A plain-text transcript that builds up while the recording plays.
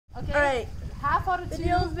Okay. All right. Half out of The 2.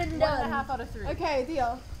 deal's been 1.5 out of 3. Okay,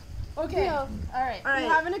 deal. Okay. Deal. All right. All right. We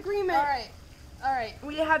have an agreement. All right. All right.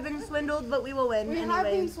 We have been swindled, but we will win We anyway. have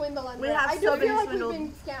been swindled, Andrea. We have I do so been feel like swindled.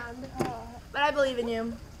 we've been scammed. But I believe in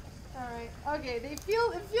you. All right. Okay. It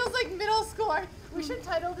feels like middle school. We should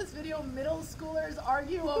title this video "Middle Schoolers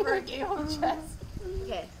Argue Over a Game of Chess."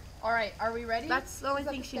 Okay. All right. Are we ready? That's the only Is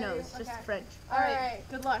that thing the she stereo? knows, just Okay. French. All right.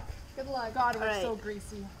 Good luck. Good luck. God, we're All right. so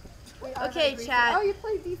greasy. We are Okay, very greasy. chat. Oh, you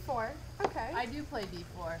played D4. Okay. I do play D4.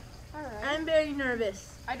 All right. I'm very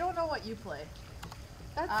nervous. I don't know what you play.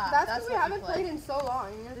 That's that's because we what you haven't play. played in so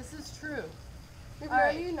long. This is true. We've All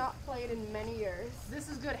right. really not played in many years. This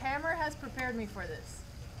is good. Hammer has prepared me for this.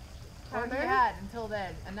 Or he Hammer? had until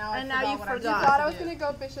then, and now And I now forgot you what I'm forgot. You supposed thought to I was do. gonna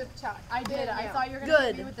go bishop check. I did. I Yeah. thought you were gonna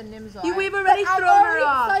Good. hit me with the Nimzo. We've already I've thrown her already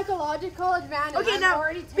off. psychological advantage. Okay, I'm now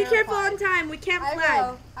already be careful on terrified. time. We can't I flag.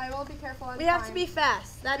 will. I will be careful on We time. have to be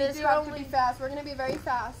fast. That We is do our have to only. be fast. We're gonna be very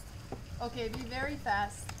fast. Okay, be very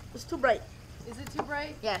fast. It's too bright. Is it too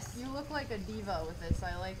bright? Yes, You look like a diva with this.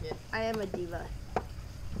 I like it. I am a diva.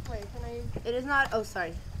 Wait, can I? It is not. Oh,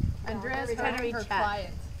 sorry. Andrea's there we go. trying Read her chat.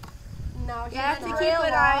 client. No, she's You have to not. keep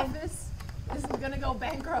an eye. Office isn't gonna go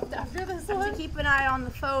bankrupt after this I have one. to keep an eye on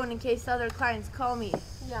the phone in case other clients call me.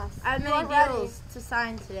 Yes. I have You many are ready. deals to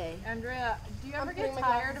sign today. Andrea, do you I'm ever putting get my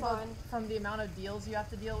tired glasses on. from the amount of deals you have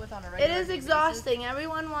to deal with on a It regular is day basis? exhausting.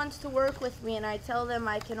 Everyone wants to work with me, and I tell them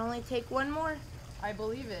I can only take one more. I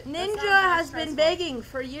believe it. That Ninja sounds very has been stressful. begging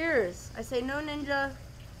for years. I say, no, Ninja.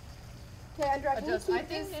 Okay, Andrea, can you Adjust. I keep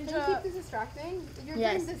think this? Can you Ninja- keep this distracting? You're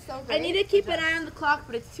Yes. doing this so great. I need to keep an Adjust. eye on the clock,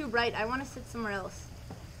 but it's too bright. I want to sit somewhere else.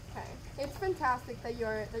 Okay. It's fantastic that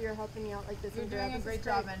you're helping me out like this. You're Andrea. doing a This is great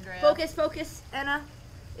job, Andrea. Focus, focus, Anna.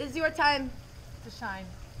 It's your time. To shine.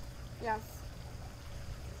 Yes.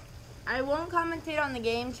 I won't commentate on the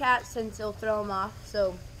game chat since it'll throw them off,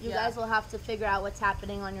 so you Yeah. guys will have to figure out what's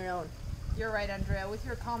happening on your own. You're right, Andrea. With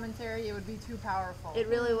your commentary, it would be too powerful. It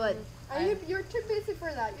really would. You're too busy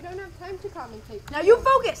for that. You don't have time to commentate. Now you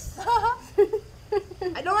focus!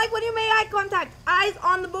 I don't like when you make eye contact. Eyes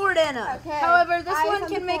on the board, Anna. Okay. However, this Eyes one on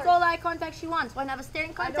can the make board. all the eye contact she wants. Want to have a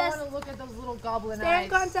staring I don't contest? want to look at those little goblin Staring eyes.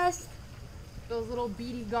 contest. Those little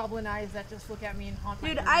beady goblin eyes that just look at me and haunt my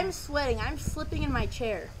Dude, dreams. I'm sweating. I'm slipping in my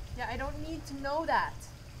chair. Yeah, I don't need to know that.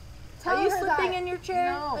 Tell Are you her slipping that. in your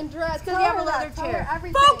chair? No. Andrea, It's 'cause tell you have her a leather that. Tell chair. her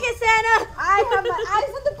everything. Focus, Anna! I have my eyes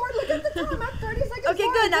on the board. Look at the time. I'm 30 seconds Okay,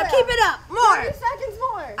 more, good. Now Andrea. keep it up. More. 30 seconds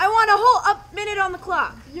more. I want a whole up minute on the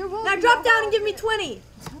clock. You will Now be drop a down whole and give me minute. 20.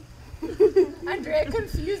 Andrea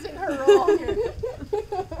confusing her role here.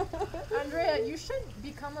 Andrea, you should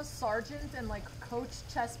become a sergeant and like coach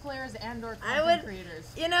chess players and or I content would- creators.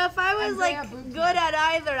 You know, if I was Andrea like boot good camp. at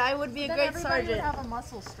either, I would be a Then great everybody sergeant. would have a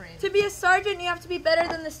muscle strain. To be a sergeant, you have to be better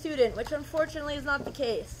than the student, which unfortunately is not the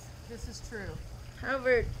case. This is true.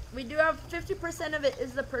 However, we do have 50% of it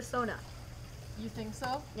is the persona. You think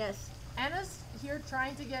so? Yes. Anna's here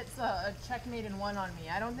trying to get a checkmate in one on me.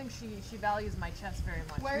 I don't think she values my chess very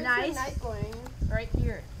much. Where's Nice. your knight going? Right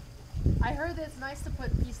here. I heard that it's nice to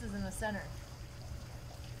put pieces in the center.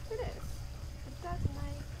 It is. It's that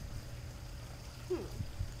nice.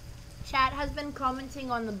 Chat has been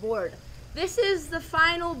commenting on the board. This is the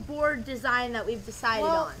final board design that we've decided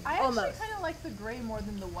Well, on. I actually Almost. kind of like the gray more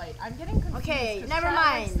than the white. I'm getting confused. Okay, 'cause never Chad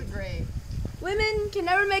likes mind. the gray. Women can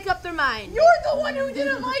never make up their mind. You're the one who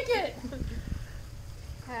didn't like it.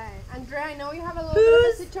 Okay, Andrea, I know you have a little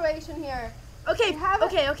Who's- bit of a situation here. Okay, You have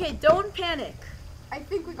a- okay, don't panic. I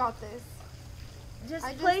think we got this. Just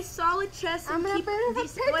I play solid chess and I'm in a keep bit of a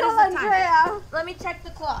these. pickle, What is the time? Andrea. Let me check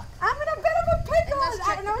the clock. I'm in a bit of a pickle. And let's I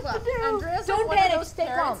check don't know the what to clock. do. Andrea's Don't like one panic, of those stay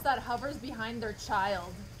parents calm. that hovers behind their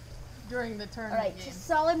child during the All tournament right, game. just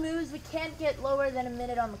solid moves. We can't get lower than a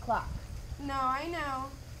minute on the clock. No, I know.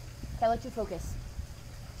 Okay, let you focus.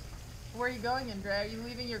 Where are you going, Andrea? Are you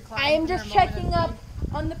leaving your client? I am in just her moment of checking up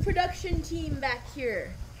need? on the production team back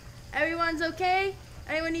here. Everyone's okay?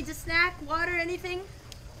 Anyone needs a snack, water, anything?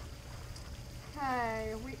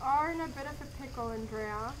 Okay, we are in a bit of a pickle,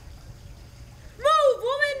 Andrea. Move,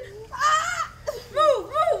 woman! Ah!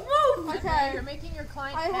 Move! Okay. Andrea, you're making your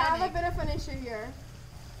client I panic. have a bit of an issue here.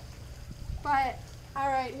 But,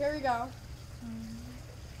 alright, here we go.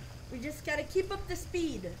 We just gotta keep up the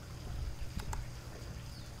speed.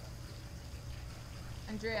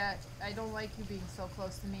 Andrea, I don't like you being so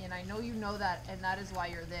close to me, and I know you know that, and that is why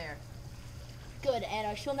you're there. Good,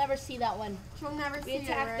 Anna. She'll never see that one. She'll never We see it,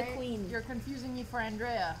 attack right? the queen. You're confusing me for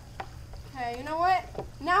Andrea. Okay, you know what?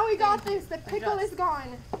 Now we got this. The pickle Adjust. is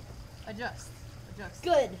gone. Adjust. Adjust.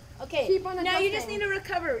 Good. Okay. Keep on now you just adjusting. need to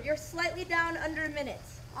recover. You're slightly down under a minute.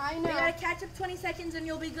 I We know. gotta catch up 20 seconds and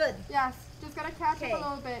you'll be good. Yes, just gotta catch Okay. up a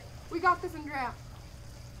little bit. We got this, Andrea.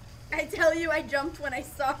 I tell you, I jumped when I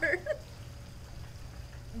saw her.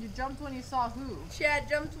 You jumped when you saw who? Chad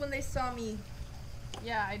jumped when they saw me.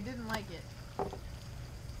 Yeah, I didn't like it.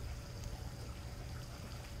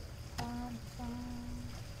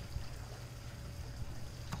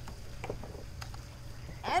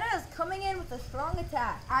 Anna is coming in with a strong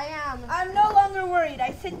attack. I am. I'm no longer worried.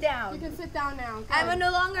 I sit down. You can sit down now. Okay. I'm a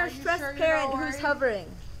no longer Are you stressed sure you're parent not who's worried? hovering.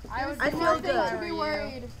 I feel nothing good. to be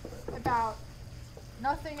worried about.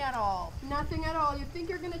 Nothing at all. Nothing at all. You think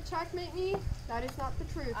you're gonna checkmate me? That is not the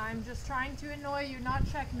truth. I'm just trying to annoy you, not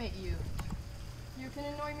checkmate you. You can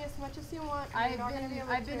annoy me as much as you want. and you're not gonna be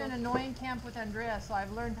able I've been to. in annoying camp with Andrea, so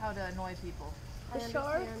I've learned how to annoy people. I The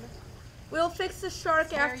shark? understand. We'll fix the shark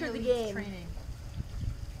It's very after the elite game. Training.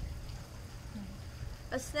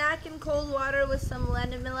 A snack in cold water with some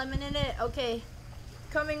lemon in it. Okay,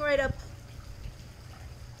 coming right up.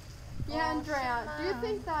 Yeah, Andrea, do you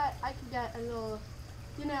think that I could get a little,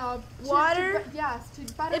 Water? Yes, to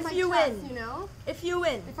better If my you chest, win. you know? If you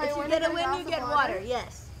win, If if, I you win, get I a get a win, glass you of get water? water.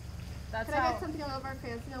 Yes. That's Can I how. get something a little more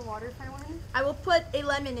fancy than water if I win? I will put a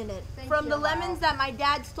lemon in it Thank from you. the lemons that my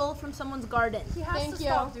dad stole from someone's garden. He has Thank to you.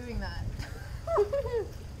 stop doing that.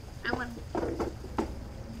 I want.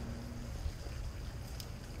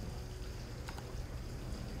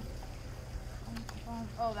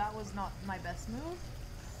 Oh, that was not my best move.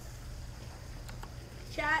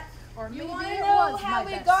 Chat. Or You maybe want to it know was how my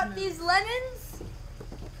we best got move. these lemons?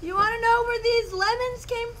 You want to know where these lemons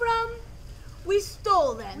came from? We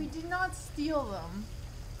stole them We did not steal them.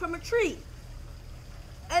 from a tree.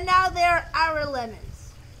 And now they're our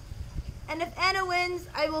lemons. And if Anna wins,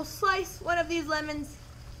 I will slice one of these lemons,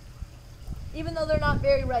 even though they're not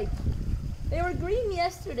very ripe. They were green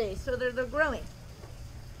yesterday, so they're growing.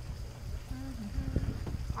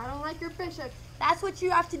 I don't like your bishop. That's what you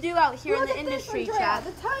have to do out here Look in the at this, industry, Andrea. chat.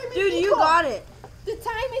 The time is Dude, equal. you got it. The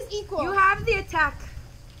time is equal. You have the attack.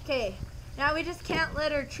 Okay, now we just can't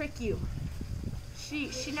let her trick you.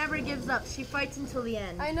 She never gives up. She fights until the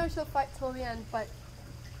end. I know she'll fight till the end, but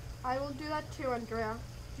I will do that too, Andrea.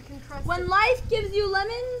 You can trust When me. life gives you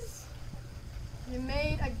lemons. You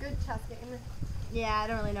made a good chess game. Yeah, I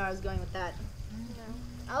don't really know where I was going with that.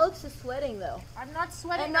 No. Alex is sweating though. I'm not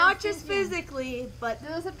sweating. And I'm not just thinking. physically, but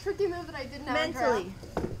There was a tricky move that I did now, mentally.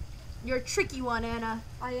 Andrea. You're a tricky one, Anna.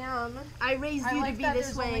 I am. I raised I you like to be that this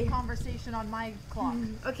there's way. only conversation on my clock.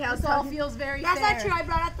 Okay, I'll This all tell you. feels very That's fair. not true. I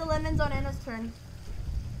brought out the lemons on Anna's turn.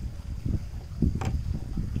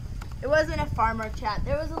 It wasn't a farmer, chat.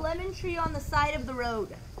 There was a lemon tree on the side of the road.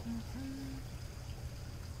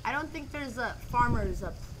 I don't think there's farmers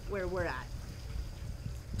up where we're at.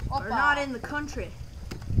 Opa. We're not in the country.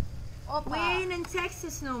 Opa. We ain't in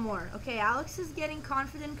Texas no more. Okay, Alex is getting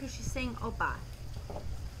confident because she's saying opa.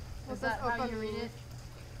 Is that how you read it?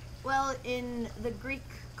 Well, in the Greek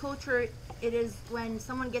culture, it is when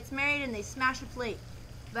someone gets married and they smash a plate.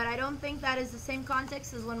 But I don't think that is the same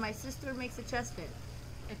context as when my sister makes a chest fit.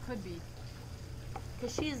 It could be.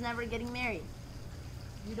 Because she is never getting married.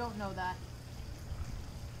 You don't know that.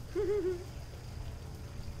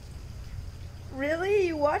 Really?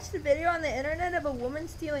 You watched a video on the internet of a woman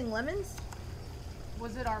stealing lemons?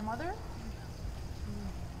 Was it our mother?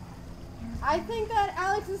 I think that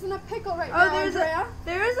Alex is in a pickle right now, Andrea.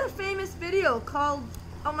 There is a famous video called,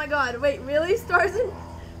 oh my god, wait, really? Stars in,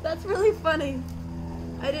 that's really funny.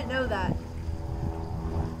 I didn't know that.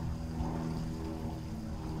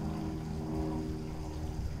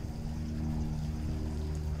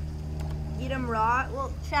 Eat them raw.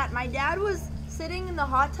 Well, chat, my dad was sitting in the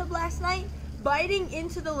hot tub last night, biting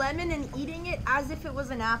into the lemon and eating it as if it was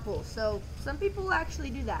an apple. So some people actually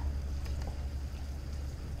do that.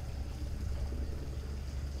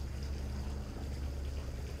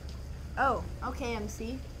 Oh, okay,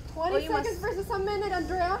 MC. 20 Well, you seconds must- versus a minute,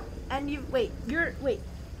 Andrea. And you, wait.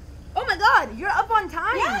 Oh my god, you're up on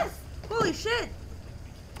time. Yes! Holy shit.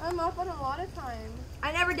 I'm up on a lot of time.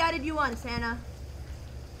 I never doubted you once, Anna.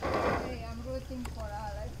 Okay, I'm rooting for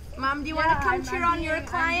Alex. Mom, do you want to come cheer on your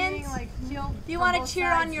client? Do you want to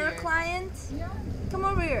cheer on your client? Yeah, Come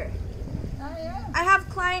over here. I am. I have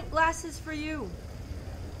client glasses for you.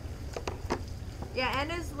 Yeah,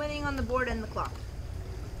 Anna's winning on the board and the clock.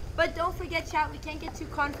 But don't forget, chat, we can't get too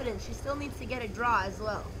confident. She still needs to get a draw as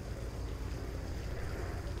well.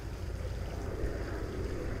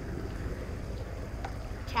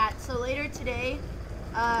 Chat, so later today,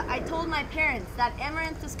 I told my parents that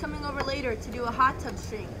Amaranth is coming over later to do a hot tub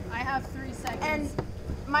stream. I have 3 seconds. And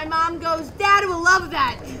my mom goes, Dad will love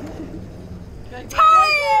that. Good. Time!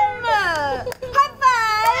 High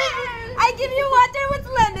five! I give you water with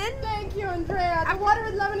lemon. Thank you, Andrea. The water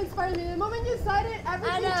with lemon inspired me. The moment you said it, I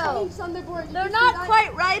everything know. changed on the board. You They're just not designed-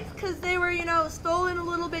 quite ripe because were, stolen a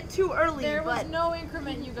little bit too early. There was but no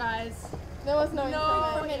increment, you guys. There was no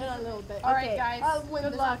No. increment in a little bit. All Okay. right, guys. I'll win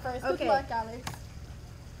Good this luck. one first. Okay. Good luck, Alex.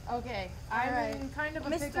 Okay, I'm Alright. in kind of a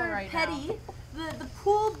pickle Mr. right Petty, now. the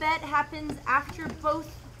pool bet happens after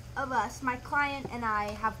both of us, my client and I,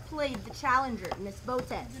 have played the challenger, Miss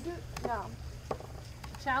Botez. No.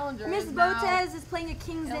 Challenger. Miss is now Botez is playing a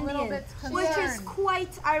King's a little Indian, bit which is concerned.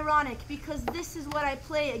 quite ironic because this is what I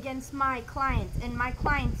play against my client, and my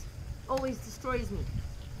client always destroys me.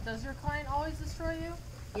 Does your client always destroy you?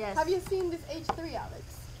 Yes. Have you seen this H3, Alex?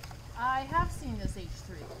 I have seen this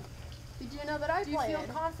H3. Did you know that I Do you played feel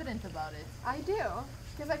it? confident about it? I do.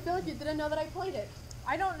 Because I feel like you didn't know that I played it.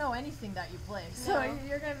 I don't know anything that you play, so No.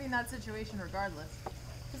 you're going to be in that situation regardless.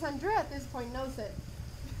 Because Andrea at this point knows it.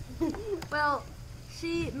 Well,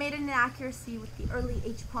 she made an inaccuracy with the early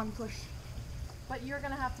H-pawn push. But you're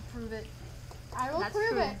going to have to prove it. I will That's prove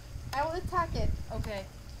true. it. I will attack it. Okay.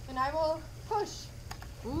 And I will push.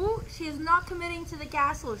 Ooh, she is not committing to the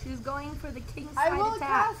castle. She's going for the king's side I will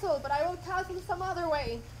attack. castle, but I will castle some other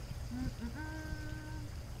way.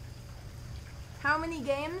 How many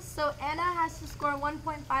games? So Anna has to score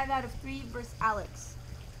 1.5 out of 3 versus Alex.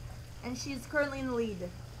 And she's currently in the lead.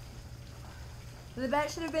 The bet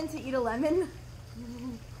should have been to eat a lemon.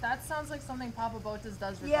 That sounds like something Papa Botez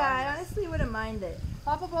does regardless. Yeah, I honestly wouldn't mind it.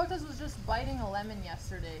 Papa Botez was just biting a lemon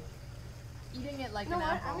yesterday. Eating it like You know an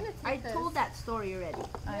what? apple. I'm going to I take this. told that story already.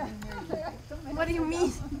 I didn't hear you. What do you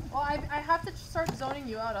mean? Well, I have to start zoning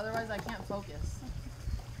you out, otherwise I can't focus.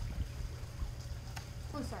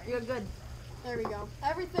 Oh, sorry. You're good. There we go.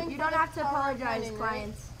 Everything You for don't the have to power of apologize, winning, right?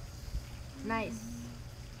 clients. Nice.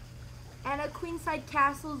 And a queenside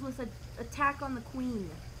castles with an attack on the queen.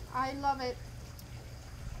 I love it.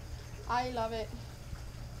 I love it.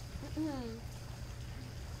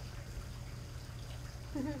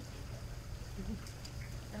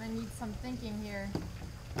 And I need some thinking here.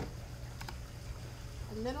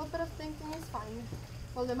 A little bit of thinking is fine.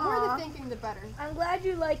 Well, the more Aw. the thinking, the better. I'm glad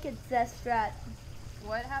you like it, Zestrat.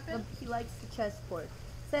 What happened? He likes the chessboard.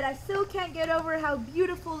 Said, I still can't get over how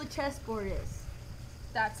beautiful the chessboard is.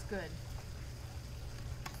 That's good.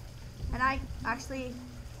 And I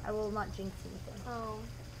will not jinx anything. Oh.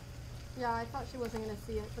 Yeah, I thought she wasn't going to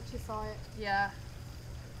see it, but she saw it. Yeah.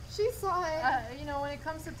 She saw it. When it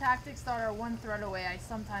comes to tactics that are one thread away, I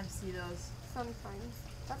sometimes see those. Sometimes.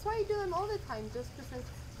 That's why you do them all the time, just because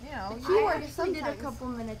You know. The I keyword is actually did a sometimes. couple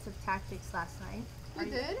minutes of tactics last night you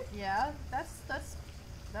did. Yeah,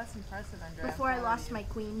 that's impressive, Andrea. before I I'm proud of lost you. my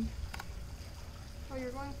queen. Oh,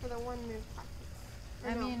 you're going for the one move tactics. Or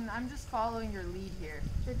I no, mean, I'm just following your lead here.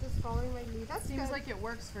 you're just following my lead. That Seems good. like it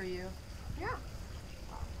works for you. Yeah.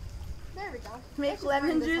 There we go. Let's Make just lemon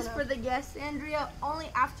bring this juice one for up. the guest, Andrea, only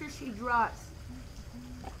after she draws.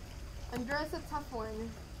 Andrea's a tough one.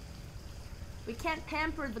 We can't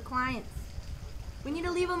pamper the clients. We need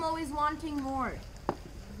to leave them always wanting more.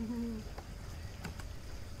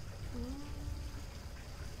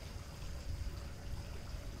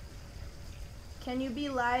 Can you be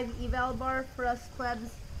live eval bar for us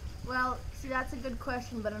plebs? Well, see, that's a good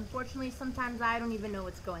question, but unfortunately, sometimes I don't even know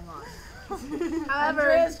what's going on.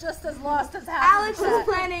 However, Andrea's just as lost as half. Alex is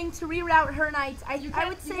planning to reroute her nights. I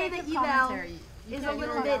would say the eval is a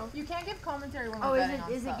little bit. You can't give commentary when Oh, we're is betting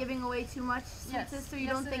on is it stuff. giving away too much, sweet Yes. sister? You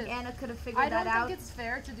Yes, don't it think is. Anna could have figured I don't that out? think it's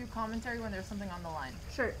fair to do commentary when there's something on the line.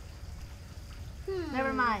 Sure.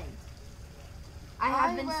 Never mind. I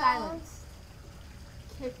have been will silenced.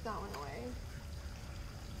 Kick that one away.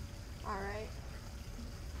 Alright.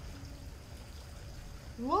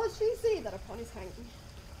 Will she see that a pony's hanging?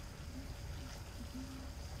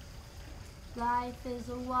 Life is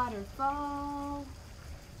a waterfall.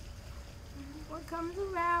 What comes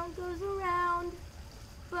around goes around.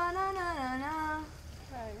 Ba-na-na-na-na.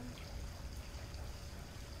 Okay.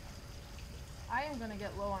 I am gonna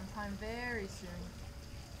get low on time very soon.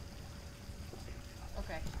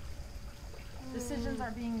 Okay. Decisions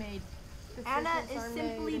are being made. Anna Decisions is are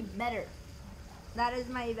simply made. better. That is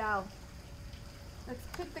my vow. Let's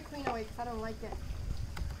kick the queen away because I don't like it.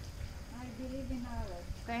 I believe in Alex.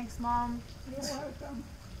 Thanks, Mom. You're welcome.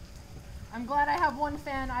 I'm glad I have one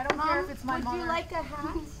fan. I don't care Mom, if it's my would mother. you like a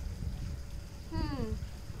hat?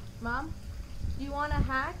 Mom, do you want a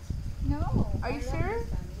hat? No. Are you I sure?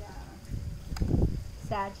 understand, yeah.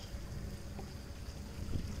 Sag.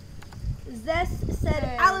 Zest said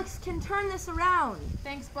Hey. Alex can turn this around.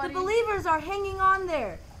 Thanks, The buddy. believers are hanging on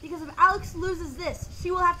there. Because if Alex loses this,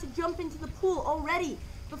 she will have to jump into the pool already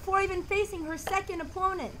before even facing her second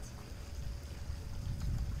opponent.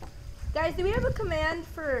 Guys, do we have a command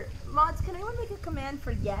for mods? Can anyone make a command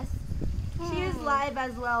for yes? She is live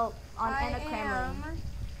as well on Anna Cramling.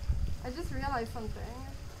 I just realize something.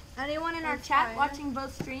 Anyone in our It's chat fine. watching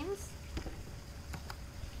both streams?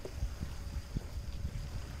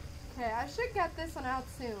 Okay, I should get this one out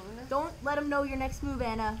soon. Don't let them know your next move,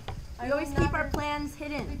 Anna. I We will always keep our never- plans We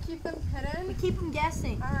hidden. keep them We hidden? keep them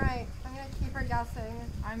guessing. Alright, I'm gonna keep her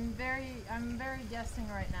guessing. I'm very guessing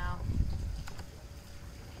right now.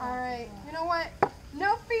 Alright, you know what?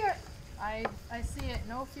 No fear! I see it.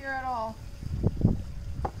 No fear at all.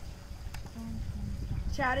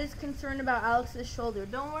 Chad is concerned about Alex's shoulder.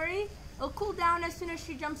 Don't worry. It'll cool down as soon as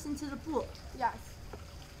she jumps into the pool. Yes.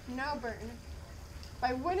 No burn.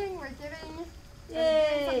 By winning, we're giving we're doing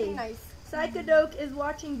Yay! something nice. Psychodoke is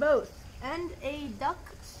watching both. And a duck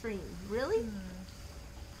stream. Really?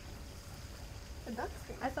 A duck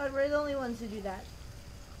stream. I thought we're the only ones who do that.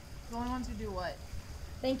 The only ones who do what?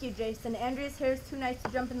 Thank you, Jason. Andrea's hair is too nice to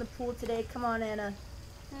jump in the pool today. Come on, Anna.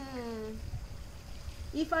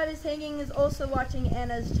 E5 is hanging is also watching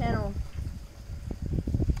Anna's channel.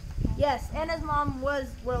 Yes, Anna's mom was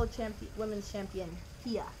world champion, women's champion.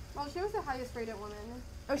 Pia. Well, she was the highest rated woman.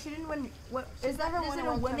 Oh, she didn't win. What She's is that? never Is won it a a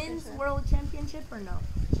world women's championship. world championship or no?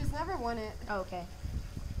 She's never won it. Oh, okay.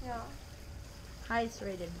 Yeah. Highest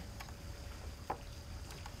rated.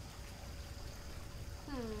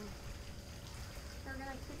 You're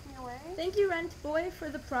gonna kick me away? Thank you, Rent Boy, for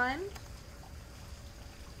the Prime.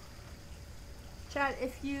 Chat,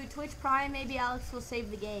 if you Twitch Prime, maybe Alex will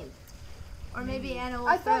save the game. Or maybe Anna will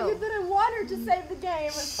I throw. thought you didn't want her to save the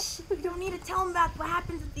game. Shh, you don't need to tell him about what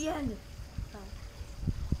happens at the end.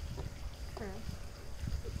 Sure.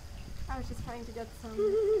 I was just trying to get some.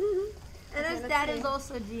 Anna's let's dad see. is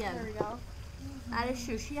also There we GM. go. That is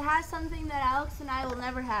true. She has something that Alex and I will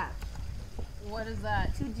never have. What is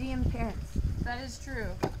that? 2 GM parents. That is true.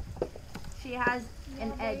 She has Yeah, an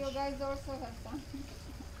but edge. you guys also have something.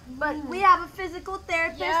 But we have a physical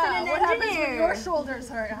therapist and what an happens engineer. when your shoulders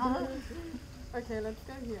hurt, huh? Okay, let's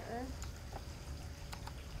go here.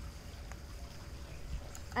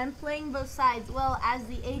 I'm playing both sides. Well, as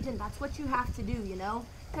the agent, that's what you have to do, you know?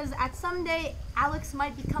 Because at some day, Alex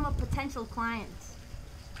might become a potential client.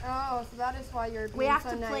 Oh, so that is why you're being We have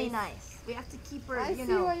so to play nice. We have to keep her, I you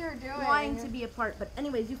see know, what you're doing. wanting to be a part. But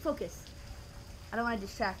anyways, you focus. I don't want to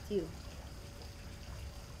distract you.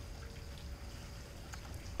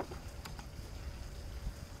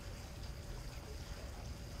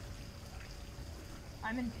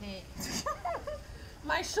 I'm in pain.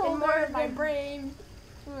 My shoulder, my brain.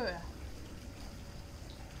 Ugh.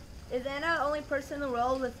 Is Anna the only person in the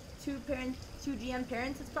world with 2 GM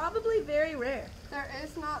parents? It's probably very rare. There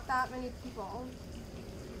is not that many people.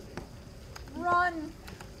 Run!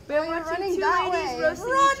 We're you're watching running 2 that ladies way. roasting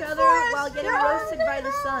Run, each other Forrest, while getting run, roasted by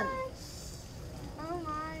the sun. Oh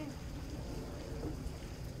my.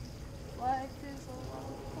 Life is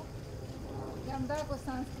a Come back with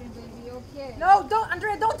sunscreen, baby. Okay. No, don't,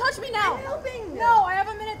 Andrea, don't touch me now! I'm helping. No, I have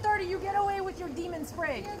a minute 30. You get away with your demon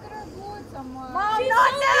spray. You're gonna go with someone. Mom, She's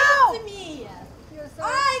not so now! mean to me. You're so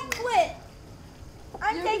I quit.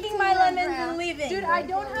 I'm You taking can my see lemons Andrea. and leaving. Dude, I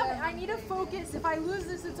don't have, I need to focus. If I lose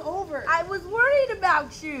this, it's over. I was worried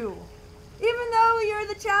about you. Even though you're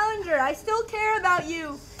the challenger, I still care about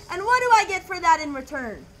you. And what do I get for that in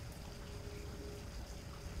return?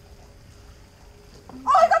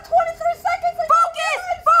 Oh, I got 23 seconds. Focus!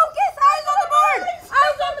 Focus! Eyes on the board!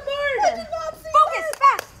 Eyes on the board! I did not see Focus!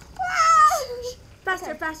 Fast!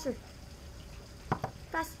 Faster, faster.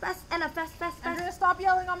 Fast, fast, Anna, fast, fast, fast. Andrea, stop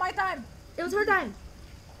yelling on my time. It was her time.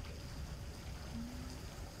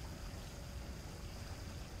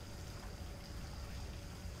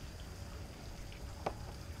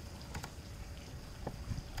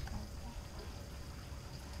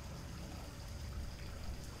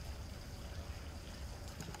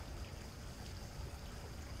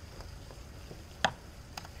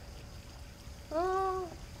 Oh.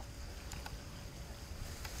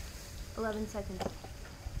 11 seconds.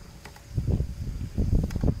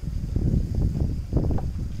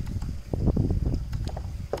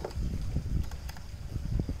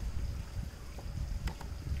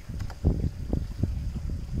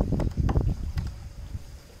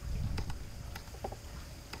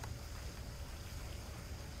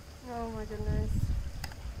 Oh my goodness.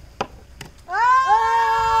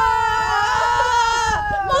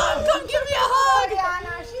 Mom, come give me a hug!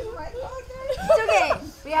 Anna, she's right. It's okay.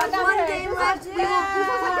 We have one game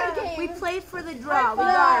left. We played for the draw. We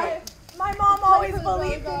got it. My mom always for the draw,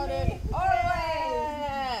 believed got in it. me.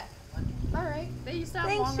 Always. Alright, They used to have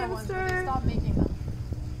Thanks, longer ones, but they Shimster. stopped making them.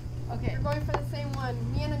 Okay. we're going for the same one.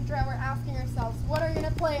 Me and Andrea were asking ourselves, what are you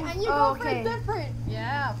gonna play? And you go for Okay. a different.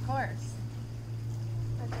 Yeah, of course.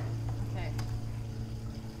 Okay. Okay.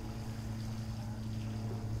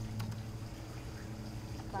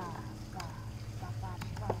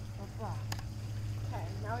 Okay,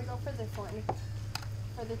 now we go for this one.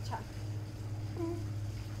 For the chuck.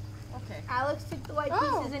 Okay. Alex took the white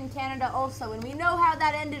Oh. pieces in Canada also, and we know how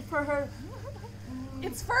that ended for her.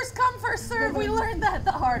 It's first come, first serve. We learned that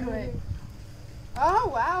the hard way. Oh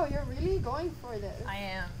wow, you're really going for this. I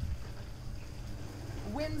am.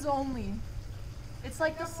 Wins only. It's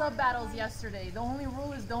like the sub battles yesterday. The only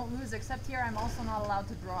rule is don't lose, except here I'm also not allowed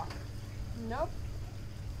to draw. Nope.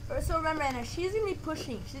 So remember, Anna, she's gonna be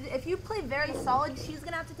pushing. If you play very solid, she's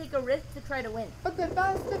gonna have to take a risk to try to win. But the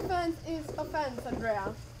best defense is offense,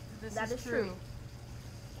 Andrea. This is true.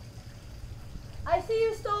 I see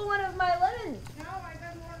you stole one of my lemons. No, I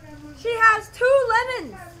got more lemon. She has 2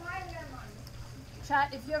 lemons. My lemon.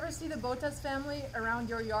 Chat, if you ever see the Botez family around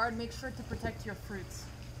your yard, make sure to protect your fruits.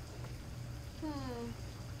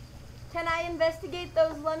 Can I investigate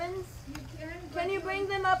those lemons? You can. Can you bring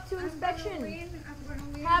them up to inspection? I'm gonna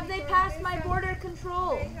win Have they because passed they my have- border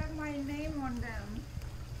control? They have my name on them.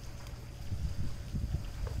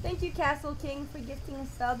 Thank you, Castle King, for gifting a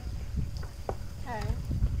sub. Okay.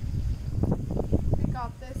 We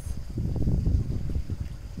got this.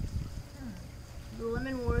 The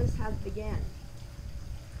lemon wars have began.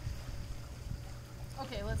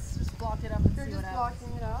 Okay, let's just block it up and You're see just what happens.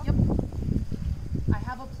 blocking it up. Yep. I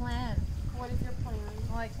have a plan. What is your plan?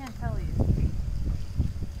 Well, I can't tell you.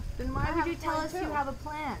 Then why I would have you a tell plan us you too. have a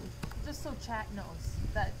plan? Just so chat knows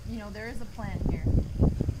that, there is a plan here.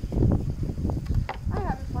 I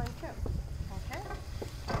have a plan too. Okay.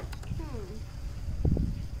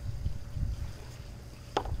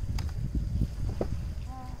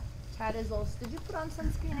 Chat is lost. Did you put on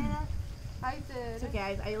sunscreen, Anna? I did. It's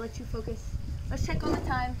okay, I let you focus. Let's check on the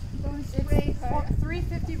time. Don't spray her.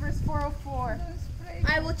 350 versus 404. Don't spray.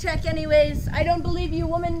 I will check anyways. I don't believe you,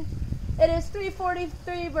 woman. It is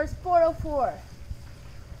 343 versus 404.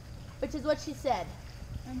 Which is what she said.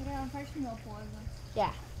 Andrea, faz meu pose.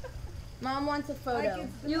 Yeah. Mom wants a photo. Like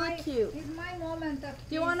it's You my, look cute. It's my moment of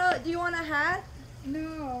Do you want a hat?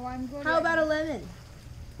 No, I'm good. How about a lemon?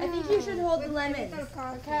 I think you should hold the with lemons. little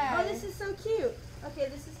coffee. Okay. Oh, this is so cute. Okay,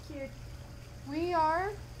 this is cute. We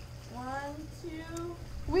are 1, 2.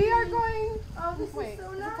 we are going. Oh, this Wait, is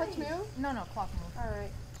so is it touch nice. move? No, clock move. All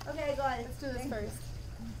right. Okay, go ahead. Let's do this first.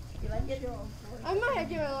 You like it? I might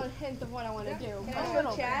give a little hint of what I want to do. Can I A show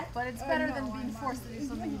little bit. chat? But it's better than being forced to do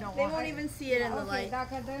something you don't They want. won't even see it in the Okay, light.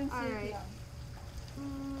 dacă dăm Alright.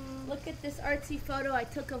 Look at this artsy photo I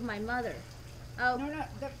took of my mother. Oh, No,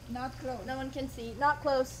 not close. no one can see. Not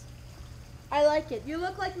close. I like it. You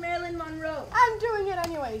look like Marilyn Monroe. I'm doing it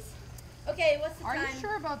anyways. Okay, what's the Are time? you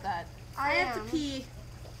sure about that? I have am. to pee.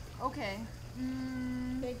 Okay.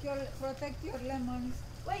 Protect your lemons.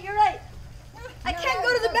 Wait, you're right. I No, can't go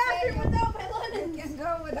to the it's okay. bathroom without my You lemons. can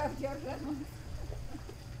go without your lemons.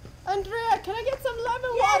 Andrea, can I get some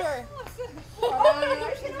lemon water? Oh, you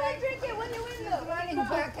should only drink it when you win though. Running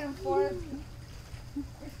back and forth. Do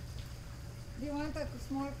you want a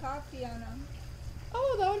small coffee, Anna?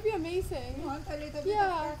 Oh, that would be amazing. You want a little bit Yeah.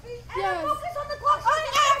 of coffee? Yes. Focus on the clock.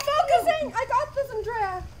 I'm focusing. I got this,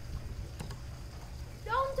 Andrea.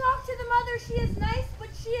 Don't talk to the mother. She is nice, but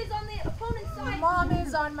she is on the opponent's side. Mom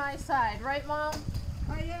is on my side, right, Mom?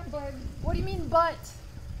 I am, but What do you mean, but?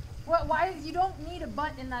 What? Why? You don't need a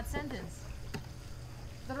but in that sentence.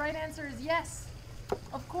 The right answer is yes.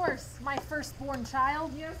 Of course, my firstborn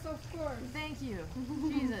child. yes, of course. Thank you.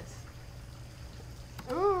 Jesus.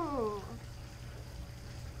 Ooh.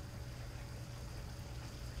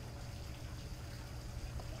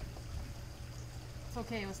 It's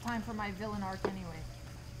okay. It was time for my villain arc anyway.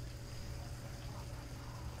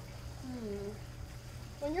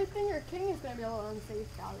 When you think your king is gonna be a little unsafe,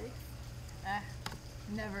 Alex.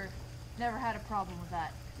 Never had a problem with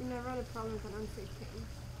that. You never had a problem with an unsafe king.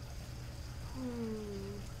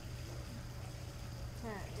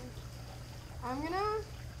 Okay. I'm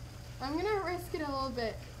gonna risk it a little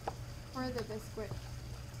bit for the biscuit.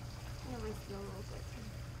 I'm gonna risk it a little bit.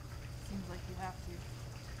 Seems like you have to.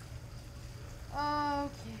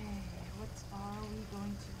 Okay, what are we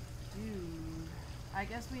going to do? I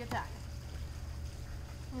guess we attack.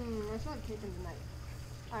 I should have taken the knife.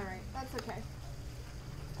 Alright, that's okay.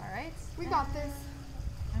 Alright. We got this.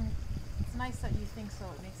 It's nice that you think so.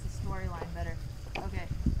 It makes the storyline better. Okay.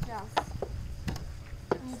 Yes. I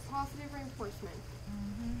need positive reinforcement.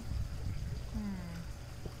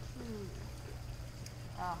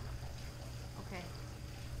 Ah. Okay.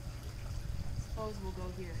 Suppose we'll go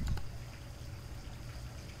here.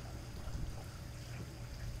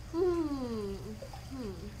 A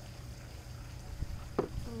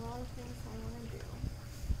lot of things I want to do.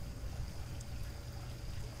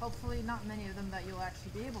 Hopefully not many of them that you'll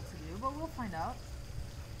actually be able to do, but we'll find out.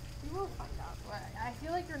 We will find out. Well, I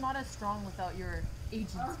feel like you're not as strong without your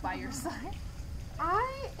agents by your side.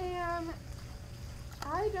 I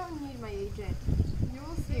don't need my agent. You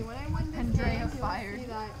will see when I win this Andrea game. fired. You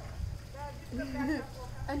will see that.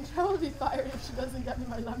 Andrea will be fired if she doesn't get me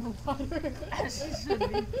my lemon water. As she should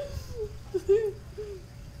be.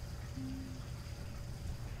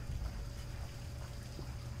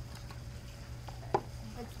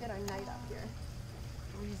 Let's get our night up here.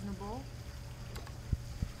 Reasonable.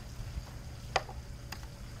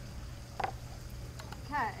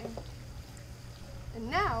 Okay. And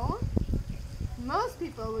now, most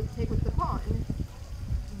people would take with the pawn,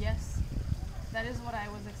 Yes, that is what I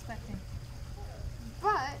was expecting.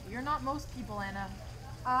 but You're not most people, Anna.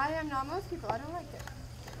 I am not most people. I don't like it.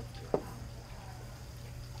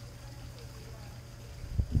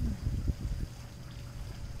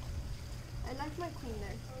 I like my queen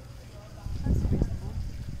there. That's reasonable.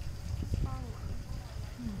 Strong one.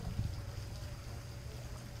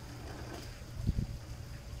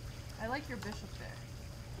 I like your bishop there.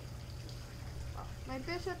 My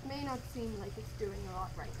bishop may not seem like it's doing a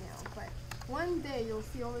lot right now, but one day you'll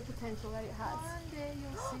see all the potential that it has. One day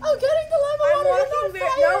you'll see. I'm getting the lemon I'm water. walking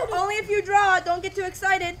very. No, only if you draw. Don't get too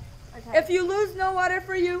excited. Okay. If you lose, no water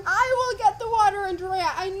for you. I will get the water,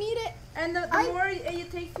 Andrea. I need it. And the more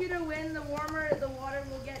it takes you to win, the warmer the water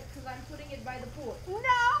will get because I'm putting it by the pool.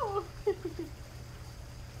 No.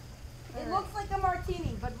 It looks like a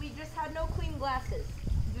martini, but we just had no clean glasses.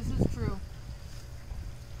 This is true.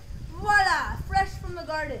 Voila! Fresh from the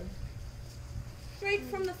garden. Straight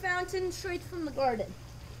from the fountain, straight from the garden.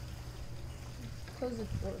 Close the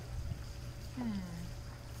door.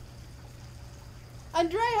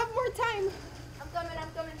 Andrea, have more time. I'm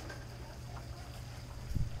coming.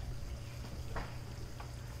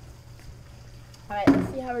 Alright,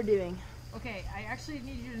 let's see how we're doing. Okay, I actually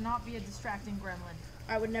need you to not be a distracting gremlin.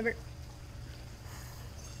 I would never.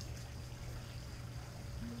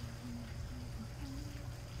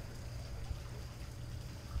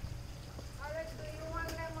 Alex, do you want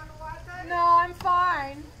lemon water? No, I'm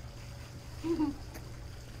fine.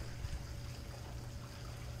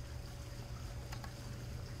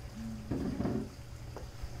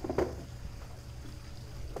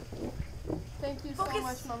 Thank you so Focus.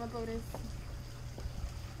 much, Mama Botez.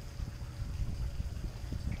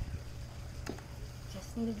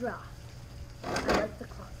 Just need a draw. I like the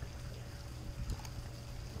clock.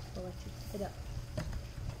 I'll let you sit up.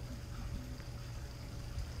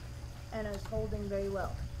 Anna's holding very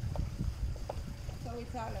well. So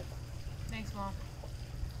it's Alex. Thanks, Mom.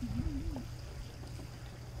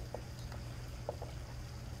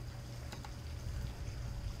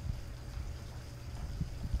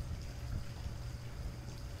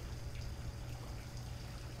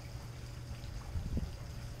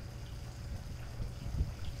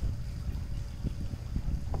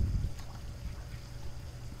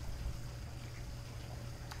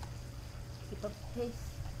 Keep up the pace.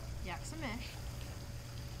 Yaksamish.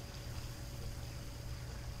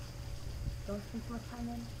 Don't spend too much time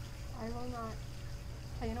in. I will not.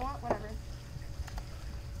 Hey, you know what? Whatever.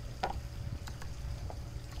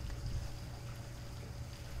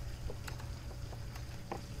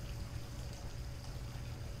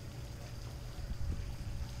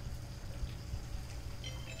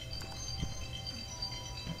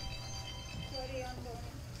 Sorry, I'm going.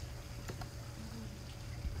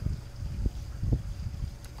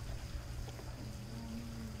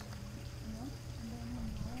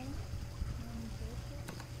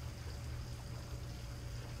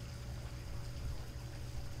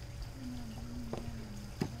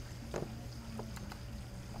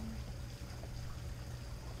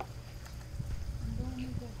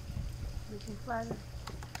 Looking flatter.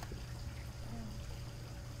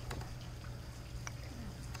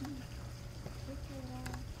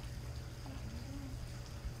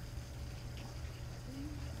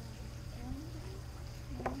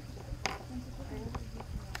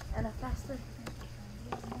 And a faster.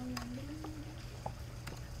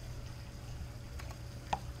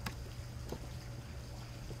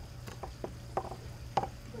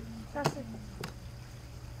 Faster.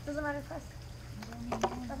 Doesn't matter fast.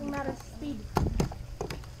 Nothing matters. Speed.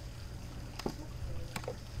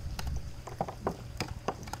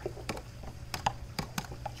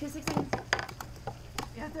 Choose 6 seconds.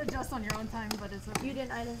 You have to adjust on your own time, but it's okay. You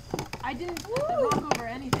didn't either. I didn't knock over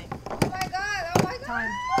anything. Oh my god, oh my god.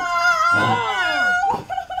 Time.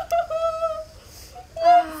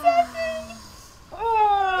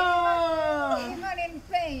 Even in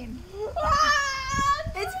pain.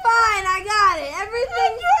 It's fine. I got it.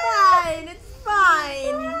 Everything's fine. It's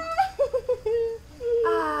fine.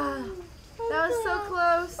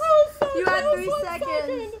 You had that was 3 1 seconds.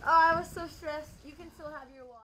 second. Oh, I was so stressed. You can still have your water.